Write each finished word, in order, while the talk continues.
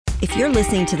If you're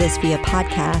listening to this via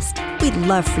podcast, we'd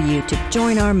love for you to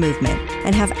join our movement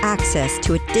and have access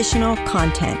to additional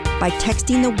content by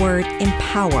texting the word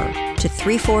EMPOWER to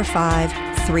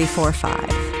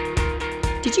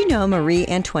 345-345. Did you know Marie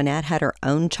Antoinette had her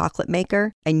own chocolate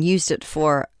maker and used it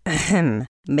for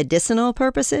medicinal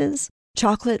purposes?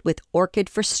 Chocolate with orchid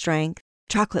for strength,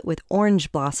 chocolate with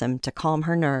orange blossom to calm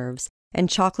her nerves, and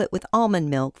chocolate with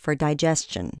almond milk for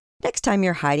digestion. Next time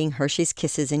you're hiding Hershey's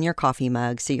Kisses in your coffee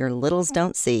mug so your littles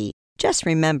don't see, just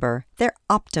remember they're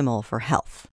optimal for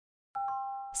health.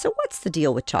 So what's the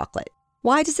deal with chocolate?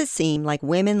 Why does it seem like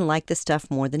women like the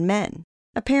stuff more than men?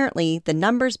 Apparently, the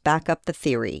numbers back up the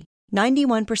theory.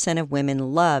 91% of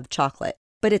women love chocolate,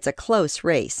 but it's a close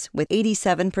race, with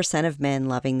 87% of men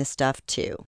loving the stuff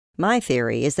too. My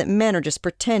theory is that men are just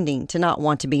pretending to not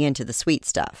want to be into the sweet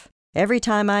stuff. Every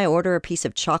time I order a piece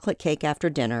of chocolate cake after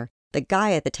dinner, the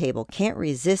guy at the table can't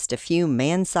resist a few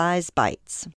man-sized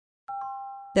bites.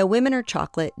 Though women are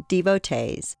chocolate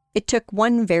devotees, it took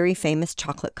one very famous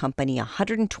chocolate company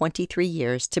 123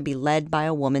 years to be led by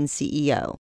a woman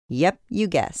CEO. Yep, you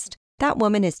guessed. That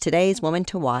woman is today's woman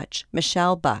to watch,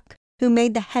 Michelle Buck, who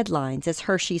made the headlines as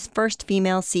Hershey's first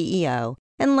female CEO,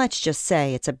 and let's just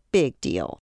say it's a big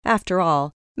deal. After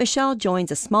all, Michelle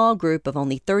joins a small group of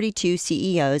only 32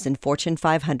 CEOs in Fortune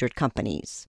 500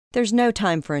 companies. There's no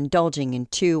time for indulging in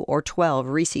 2 or 12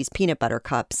 Reese's peanut butter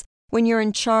cups when you're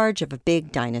in charge of a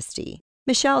big dynasty.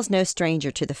 Michelle's no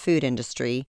stranger to the food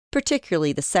industry,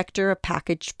 particularly the sector of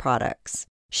packaged products.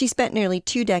 She spent nearly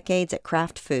 2 decades at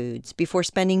Kraft Foods before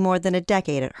spending more than a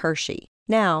decade at Hershey.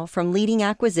 Now, from leading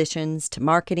acquisitions to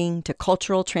marketing to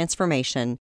cultural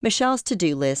transformation, Michelle's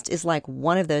to-do list is like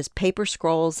one of those paper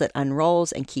scrolls that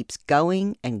unrolls and keeps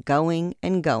going and going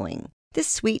and going. This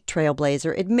sweet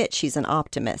trailblazer admits she's an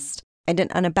optimist, and an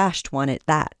unabashed one at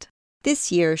that.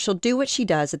 This year, she'll do what she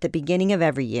does at the beginning of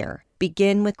every year.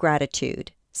 Begin with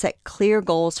gratitude, set clear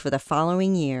goals for the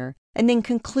following year, and then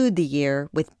conclude the year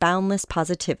with boundless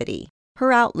positivity.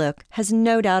 Her outlook has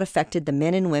no doubt affected the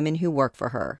men and women who work for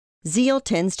her. Zeal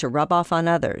tends to rub off on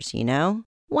others, you know?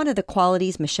 One of the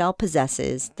qualities Michelle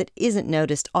possesses that isn't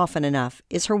noticed often enough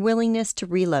is her willingness to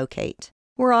relocate.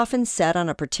 We're often set on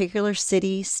a particular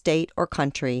city, state, or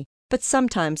country, but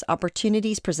sometimes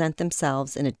opportunities present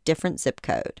themselves in a different zip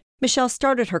code. Michelle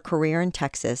started her career in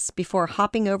Texas before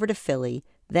hopping over to Philly,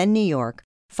 then New York,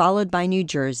 followed by New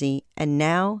Jersey, and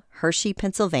now Hershey,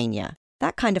 Pennsylvania.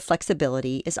 That kind of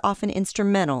flexibility is often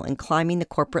instrumental in climbing the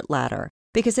corporate ladder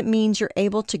because it means you're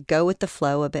able to go with the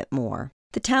flow a bit more.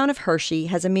 The town of Hershey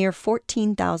has a mere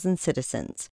 14,000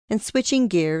 citizens, and switching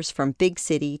gears from big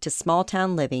city to small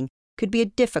town living could be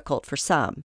difficult for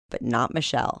some, but not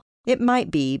Michelle. It might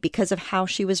be because of how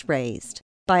she was raised,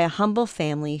 by a humble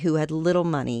family who had little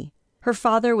money. Her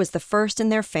father was the first in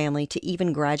their family to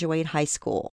even graduate high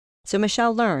school, so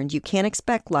Michelle learned you can't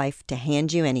expect life to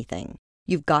hand you anything.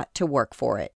 You've got to work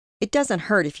for it. It doesn't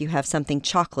hurt if you have something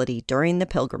chocolatey during the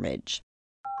pilgrimage.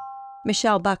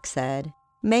 Michelle Buck said,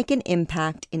 "Make an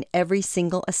impact in every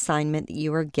single assignment that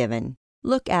you are given.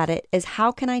 Look at it as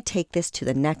how can I take this to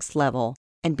the next level?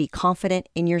 And be confident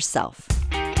in yourself."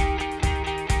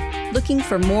 Looking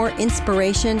for more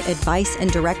inspiration, advice,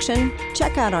 and direction?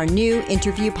 Check out our new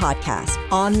interview podcast,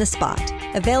 On the Spot,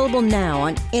 available now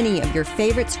on any of your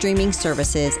favorite streaming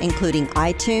services, including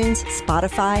iTunes,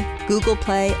 Spotify, Google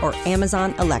Play, or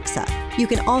Amazon Alexa. You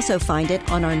can also find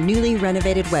it on our newly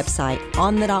renovated website,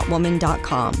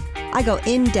 onthedotwoman.com. I go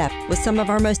in-depth with some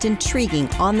of our most intriguing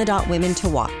on-the-dot women to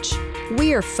watch.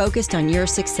 We are focused on your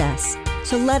success.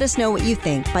 So let us know what you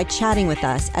think by chatting with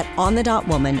us at On the Dot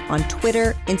Woman on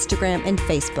Twitter, Instagram, and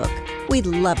Facebook. We'd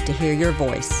love to hear your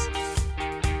voice.